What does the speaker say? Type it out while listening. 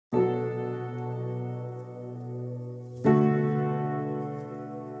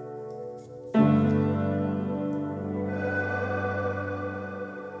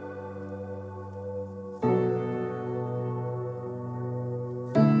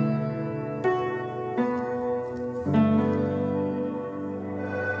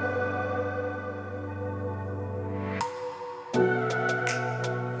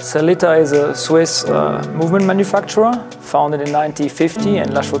Sellita is a Swiss movement manufacturer founded in 1950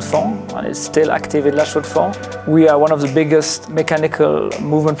 in La-Chaux-de-Fonds, and is still active in La-Chaux-de-Fonds. We are one of the biggest mechanical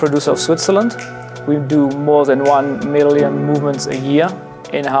movement producers of Switzerland. We do more than 1 million movements a year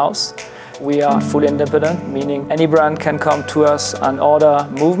in-house. We are fully independent, meaning any brand can come to us and order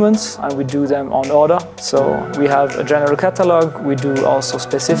movements, and we do them on order. So we have a general catalog. We do also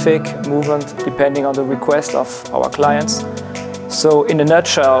specific movement depending on the request of our clients. So in a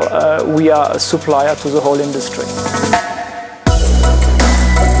nutshell, we are a supplier to the whole industry.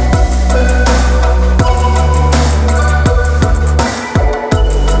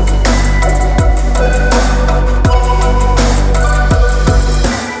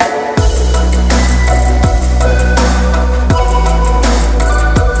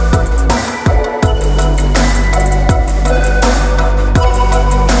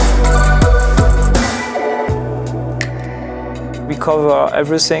 We cover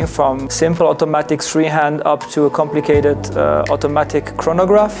everything from simple automatic three-hand up to a complicated automatic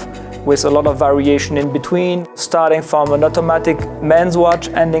chronograph with a lot of variation in between, starting from an automatic men's watch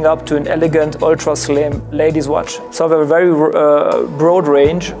ending up to an elegant ultra-slim ladies' watch. So we have a very broad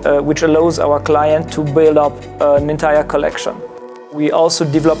range which allows our client to build up an entire collection. We also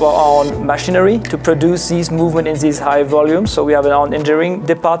develop our own machinery to produce these movements in these high volumes. So we have an own engineering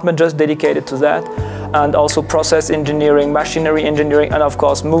department just dedicated to that, and also process engineering, machinery engineering, and of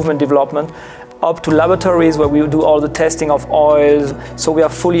course movement development, up to laboratories where we do all the testing of oils. So we are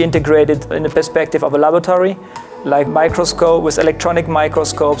fully integrated in the perspective of a laboratory, like microscope with electronic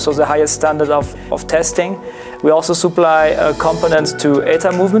microscope, so the highest standard of testing. We also supply components to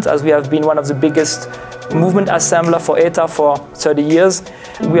ETA movements, as we have been one of the biggest movement assembler for ETA for 30 years.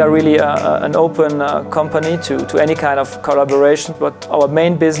 We are really an open company to any kind of collaboration, but our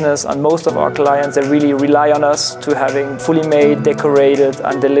main business and most of our clients, they really rely on us to having fully made, decorated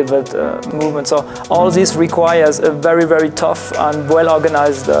and delivered movements. So all this requires a very, very tough and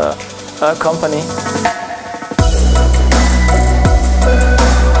well-organized company.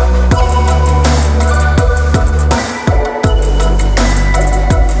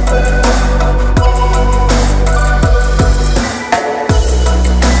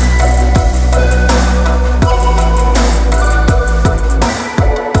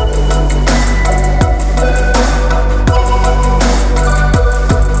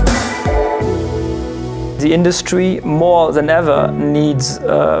 The industry, more than ever, needs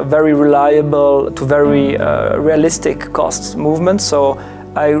very reliable to very realistic cost movements. So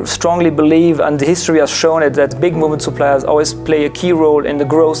I strongly believe, and the history has shown it, that big movement suppliers always play a key role in the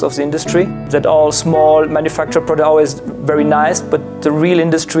growth of the industry. That all small manufactured products are always very nice, but the real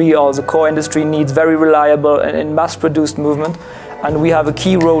industry or the core industry needs very reliable and mass-produced movement. And we have a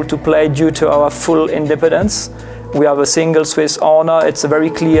key role to play due to our full independence. We have a single Swiss owner. It's a very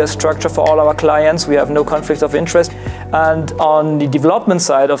clear structure for all our clients. We have no conflict of interest. And on the development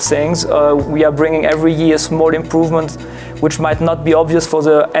side of things, we are bringing every year small improvements which might not be obvious for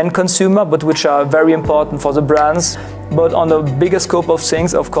the end consumer, but which are very important for the brands. But on the bigger scope of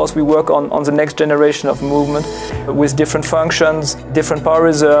things, of course, we work on the next generation of movement with different functions, different power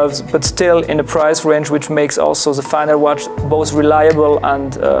reserves, but still in a price range which makes also the final watch both reliable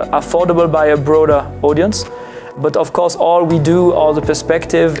and affordable by a broader audience. But of course, all we do, all the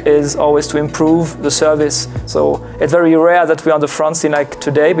perspective is always to improve the service. So it's very rare that we're on the front scene like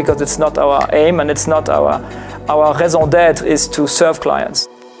today, because it's not our aim and it's not our raison d'être is to serve clients.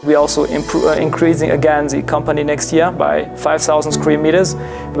 We're also increasing again the company next year by 5,000 square meters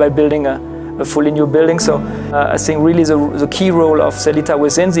by building a fully new building. So I think really the key role of Sellita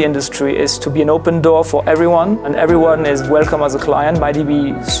within the industry is to be an open door for everyone, and everyone is welcome as a client, might it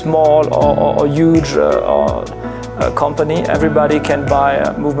be small or huge or a company. Everybody can buy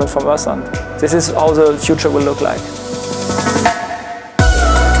a movement from us, and this is how the future will look like.